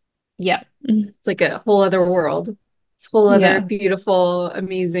 Fascinating. yeah, It's like a whole other world. It's a whole other yeah. beautiful,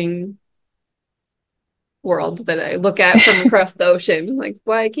 amazing world that I look at from across the ocean. Like,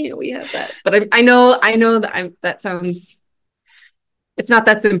 why can't we have that? But I know that that sounds, it's not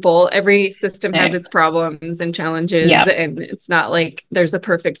that simple. Every system has No, its problems and challenges, yeah. and it's not like there's a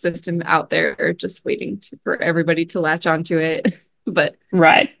perfect system out there just waiting for everybody to latch onto it. But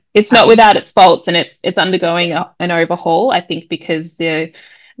Right. It's not um, without its faults and it's undergoing an overhaul, I think, because they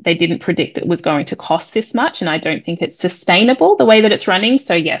didn't predict it was going to cost this much, and I don't think it's sustainable the way that it's running.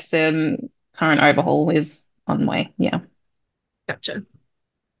 So yes, current overhaul is on the way. Yeah. gotcha.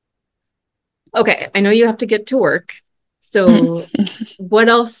 Okay, I know you have to get to work. Mhm. So, what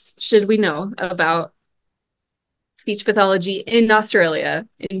else should we know about speech pathology in Australia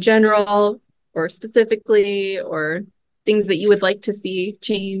in general, or specifically, or things that you would like to see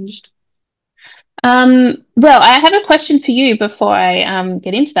changed? Well, I have a question for you before I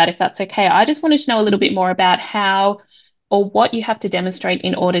get into that, if that's okay. I just wanted to know a little bit more about how or what you have to demonstrate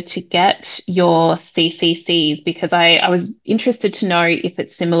in order to get your CCCs, because I was interested to know if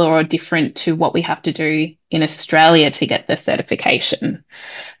it's similar or different to what we have to do in Australia to get the certification.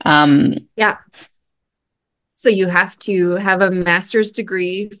 Um, Yeah. So you have to have a master's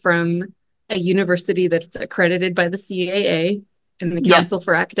degree from a university that's accredited by the CAA, and the yeah. Council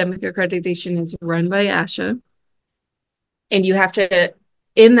for Academic Accreditation is run by ASHA. And you have to,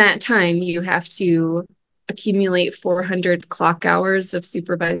 in that time, you have to accumulate 400 clock hours of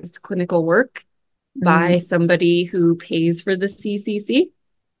supervised clinical work by Mm, somebody who pays for the CCC.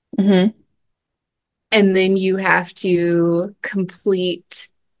 hmm. And then you have to complete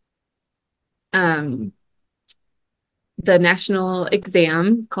um, the national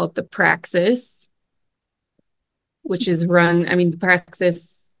exam called the Praxis, which is run, I mean, the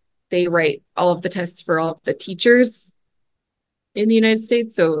Praxis, they write all of the tests for all of the teachers in the United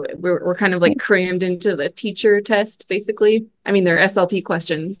States. So we're kind of like crammed into the teacher test, basically. I mean, they're SLP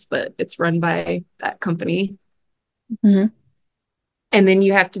questions, but it's run by that company. Hmm. And then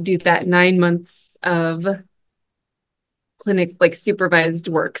you have to do that 9 months of clinic, like supervised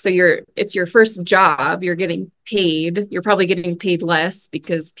work. So it's your first job, you're getting paid. You're probably getting paid less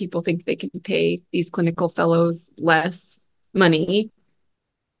because people think they can pay these clinical fellows less money.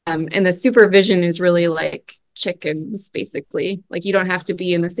 And the supervision is really like chickens, basically. Like you don't have to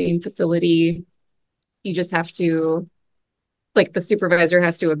be in the same facility. You just have to, like, the supervisor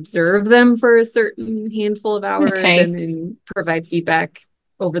has to observe them for a certain handful of hours and Okay. then provide feedback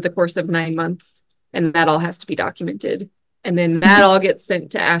over the course of 9 months. And that all has to be documented. And then that Mhm. all gets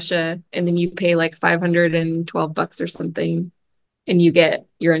sent to ASHA, and then you pay like $512 or something, and you get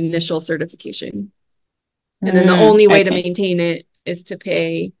your initial certification. And then the only way to Okay. maintain it is to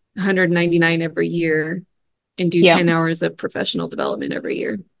pay 199 every year and do Yeah. 10 hours of professional development every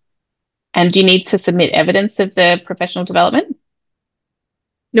year. And do you need to submit evidence of the professional development?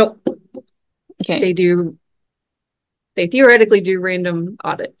 Nope, Okay. they do, they theoretically do random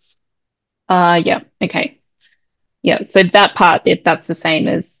audits. Yeah. Okay. Yeah, so that part, that's the same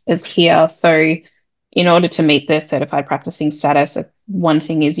as here. So in order to meet the certified practicing status, one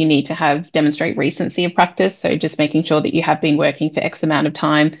thing is you need to have demonstrate recency of practice. So just making sure that you have been working for X amount of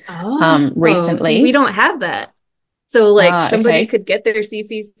time Oh, see, we recently. don't have that. So like Ah, somebody okay. could get their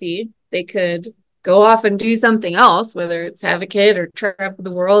CCC, they could go off and do something else, whether it's have a kid or travel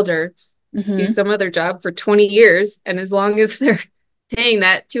the world or do Hmm. some other job for 20 years. And as long as they're paying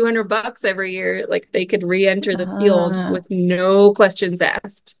that $200 every year, like they could re-enter the field Ah, with no questions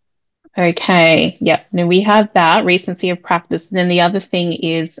asked. okay. Yep. Now we have that recency of practice. Then the other thing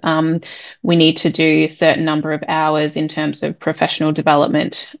is we need to do a certain number of hours in terms of professional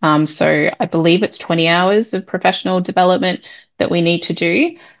development. So I believe it's 20 hours of professional development that we need to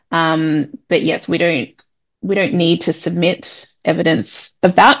do. But yes, we don't need to submit evidence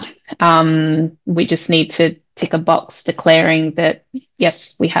of that. We just need to tick a box declaring that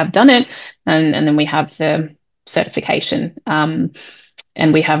yes, we have done it, and then we have the certification.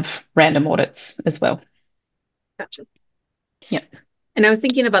 And we have random audits as well. Gotcha. Yep. And I was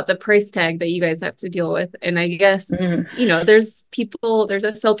thinking about the price tag that you guys have to deal with. And I guess, Mm, there's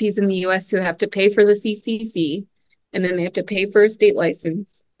SLPs in the US who have to pay for the CCC, and then they have to pay for a state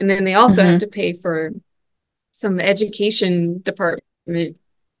license. And then they also have hmm. to pay for some education department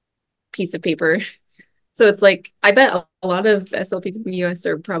piece of paper. So it's like, I bet a lot of SLPs in the US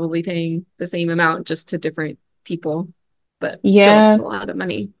are probably paying the same amount just to different people, but still, it's Yeah, a lot of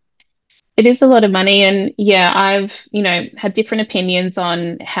money. it is a lot of money. And yeah, I've had different opinions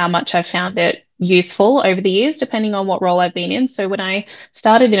on how much I've found it useful over the years, depending on what role I've been in. So when I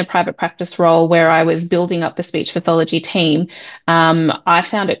started in a private practice role where I was building up the speech pathology team, I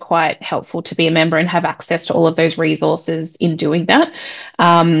found it quite helpful to be a member and have access to all of those resources in doing that.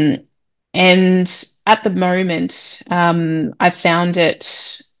 Um, and at the moment, I found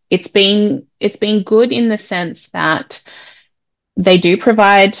it's been good in the sense that they do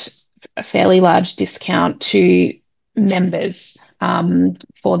provide a fairly large discount to members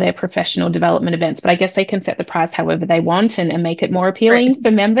for their professional development events, but I guess they can set the price however they want and make it more Right. appealing for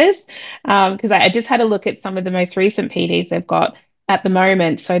members. Because I just had a look at some of the most recent PDs they've got at the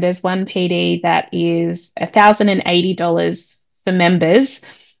moment. So there's one PD that is $1,080 for members,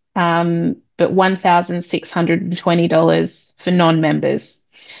 but $1,620 for non-members.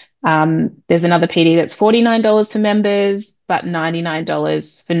 There's another PD that's $49 for members, but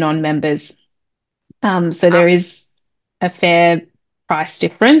 $99 for non-members. So there Wow. is a fair price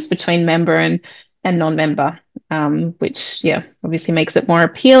difference between member and non-member, which yeah, obviously makes it more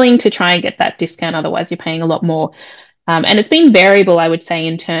appealing to try and get that discount. Otherwise, you're paying a lot more. And it's been variable, I would say,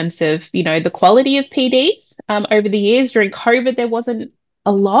 in terms of, the quality of PDs over the years. During COVID, there wasn't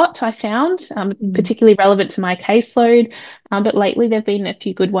a lot I found, Mm. particularly relevant to my caseload. But lately, there have been a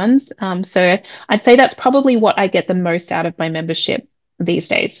few good ones. So I'd say that's probably what I get the most out of my membership these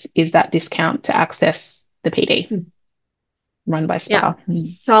days is that discount to access the PD run by Yeah. SPA. Mm.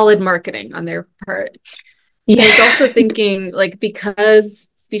 Solid marketing on their part. And I was Yeah. also thinking, like, because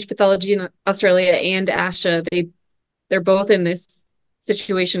speech pathology in Australia and ASHA, they're both in this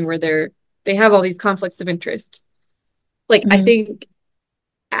situation where they have all these conflicts of interest. Like, I Mhm. think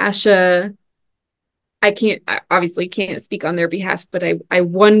ASHA, I obviously can't speak on their behalf, but I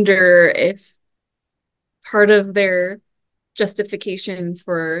wonder if part of their justification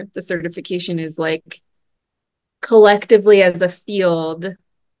for the certification is like collectively as a field,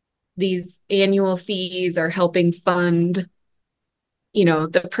 these annual fees are helping fund,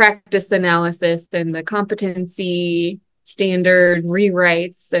 the practice analysis and the competency standard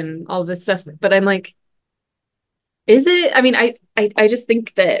rewrites and all this stuff. But I'm like, is it? I mean, I just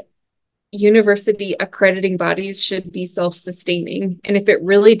think that university accrediting bodies should be self-sustaining. And if it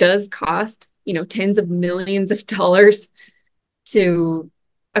really does cost, tens of millions of dollars to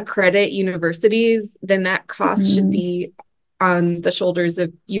accredit universities, then that cost should Mm. be on the shoulders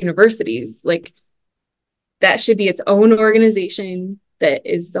of universities. Like that should be its own organization that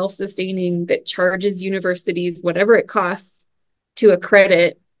is self-sustaining, that charges universities whatever it costs to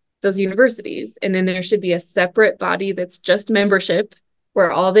accredit those universities. And then there should be a separate body that's just membership,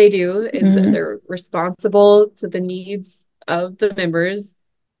 where all they do is that Mm. they're responsible to the needs of the members,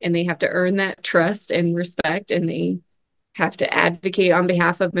 and they have to earn that trust and respect, and they have to advocate on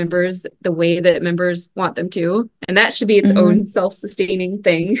behalf of members the way that members want them to. And that should be its own Mm. self-sustaining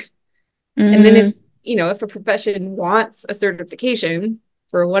thing. And then Mm. if a profession wants a certification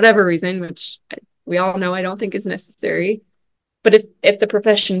for whatever reason, which we all know I don't think is necessary, but if the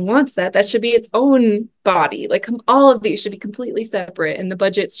profession wants that, that should be its own body. Like all of these should be completely separate, and the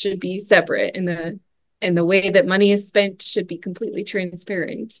budgets should be separate, and the way that money is spent should be completely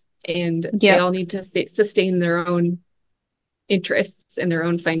transparent. And they Yep. all need to sustain their own interests and their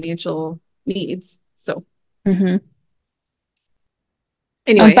own financial needs. So Hmm.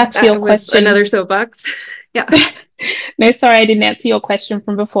 Anyway, Back to your that was question. another soapbox. Yeah. No, sorry, I didn't answer your question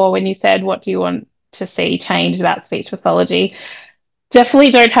from before when you said, what do you want to see change about speech pathology?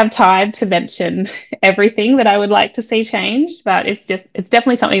 Definitely don't have time to mention everything that I would like to see changed, but it's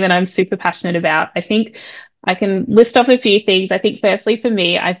definitely something that I'm super passionate about. I think I can list off a few things. I think firstly for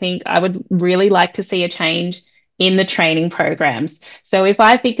me, I think I would really like to see a change in the training programs. So if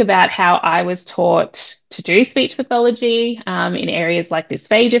I think about how I was taught to do speech pathology in areas like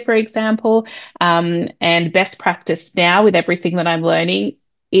dysphagia, for example, and best practice now with everything that I'm learning,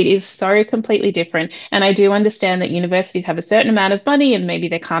 it is so completely different. And I do understand that universities have a certain amount of money and maybe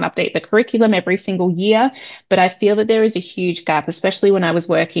they can't update the curriculum every single year. But I feel that there is a huge gap, especially when I was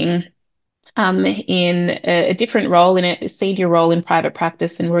working in a different role, in a senior role in private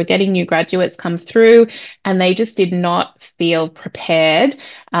practice, and we're getting new graduates come through, and they just did not feel prepared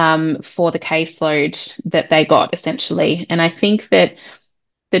for the caseload that they got, essentially. And I think that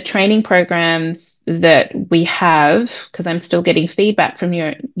the training programs that we have, because I'm still getting feedback from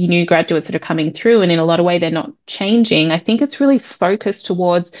your new graduates that are coming through, and in a lot of way they're not changing. I think it's really focused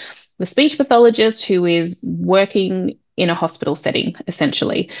towards the speech pathologist who is working in a hospital setting,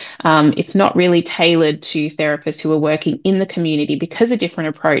 essentially. It's not really tailored to therapists who are working in the community because a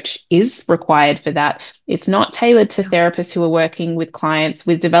different approach is required for that. It's not tailored to Yeah. therapists who are working with clients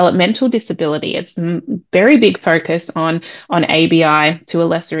with developmental disability. It's very big focus on ABI, to a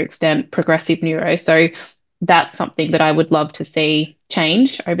lesser extent, progressive neuro. So that's something that I would love to see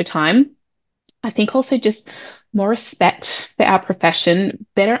change over time. I think also just more respect for our profession,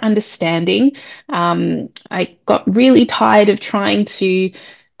 better understanding. I got really tired of trying to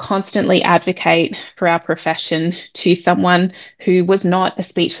constantly advocate for our profession to someone who was not a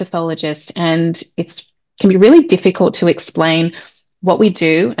speech pathologist. And it can be really difficult to explain what we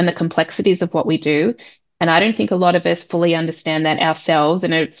do and the complexities of what we do. And I don't think a lot of us fully understand that ourselves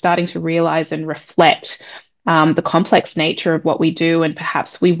and are starting to realize and reflect the complex nature of what we do. And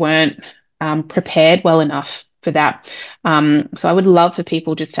perhaps we weren't prepared well enough for that. So I would love for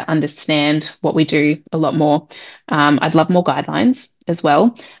people just to understand what we do a lot more. I'd love more guidelines as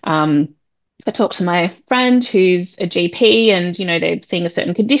well. If I talk to my friend who's a GP and they're seeing a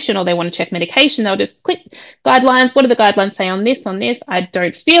certain condition or they want to check medication, they'll just click guidelines. What do the guidelines say on this, on this? I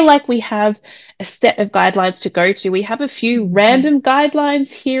don't feel like we have a set of guidelines to go to. We have a few Mhm. random guidelines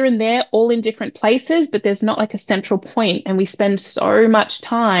here and there, all in different places, but there's not like a central point. And we spend so much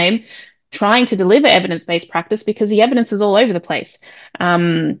time trying to deliver evidence-based practice because the evidence is all over the place.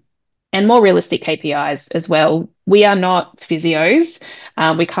 And more realistic KPIs as well. We are not physios.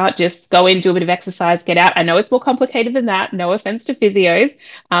 We can't just go in, do a bit of exercise, get out. I know it's more complicated than that. No offense to physios,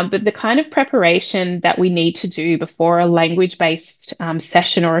 but the kind of preparation that we need to do before a language-based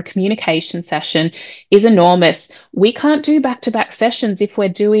session or a communication session is enormous. We can't do back-to-back sessions if we're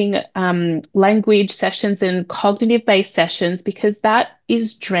doing language sessions and cognitive-based sessions because that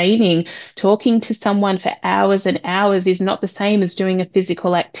is draining. Talking to someone for hours and hours is not the same as doing a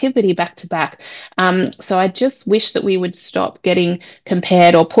physical activity back to back. So I just wish that we would stop getting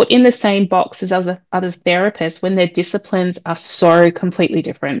compared or put in the same box as other therapists when their disciplines are so completely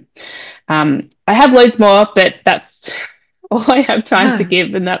different. I have loads more, but that's all I have time to Yeah.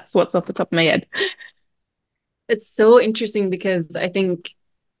 give, and that's what's off the top of my head. It's so interesting because I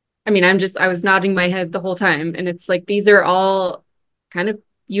was nodding my head the whole time. And it's like these are all kind of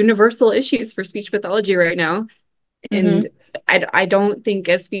universal issues for speech pathology right now. And Hmm. I don't think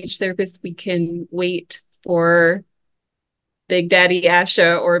as speech therapists we can wait for Big Daddy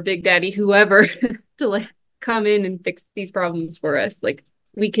Asha or Big Daddy whoever to like come in and fix these problems for us. Like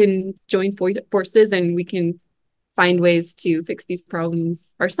we can join forces and we can find ways to fix these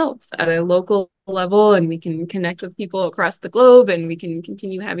problems ourselves at a local level, and we can connect with people across the globe, and we can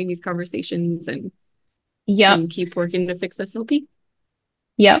continue having these conversations Yep. and keep working to fix SLP.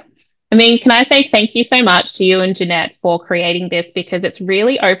 Yep. I mean, can I say thank you so much to you and Jeanette for creating this because it's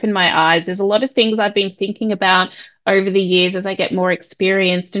really opened my eyes. There's a lot of things I've been thinking about over the years as I get more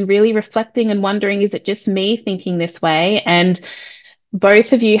experienced and really reflecting and wondering, is it just me thinking this way? And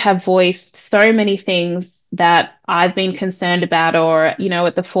both of you have voiced so many things that I've been concerned about or,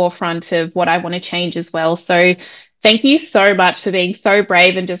 at the forefront of what I want to change as well. So thank you so much for being so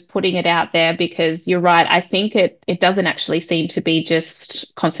brave and just putting it out there because you're right. I think it doesn't actually seem to be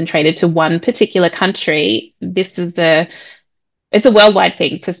just concentrated to one particular country. It's a worldwide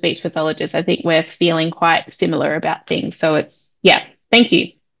thing for speech pathologists. I think we're feeling quite similar about things. So yeah, thank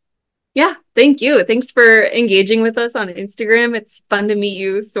you. Yeah, thank you. Thanks for engaging with us on Instagram. It's fun to meet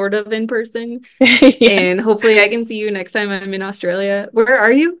you sort of in person. Yeah. And hopefully I can see you next time I'm in Australia. Where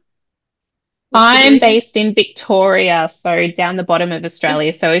are you? What's a good I'm area? based in Victoria, so down the bottom of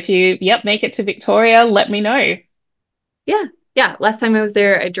Australia. So if you, yep, make it to Victoria, let me know. Yeah. Yeah. Last time I was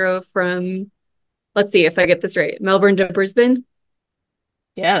there, I drove from, let's see if I get this right, Melbourne to Brisbane.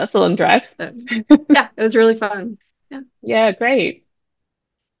 Yeah, that's a long drive. Yeah, it was really fun. Yeah. Yeah, great.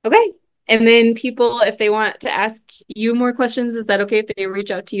 Okay. And then people, if they want to ask you more questions, is that okay if they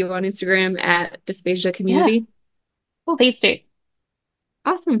reach out to you on Instagram at Dysphagia Yeah, Community? Cool. please do.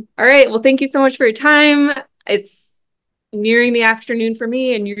 Awesome. All right. Well, thank you so much for your time. It's nearing the afternoon for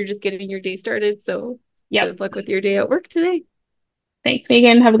me, and you're just getting your day started. So Yep. good luck with your day at work today. Thanks,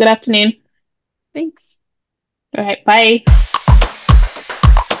 Megan. Have a good afternoon. Thanks. All right, bye.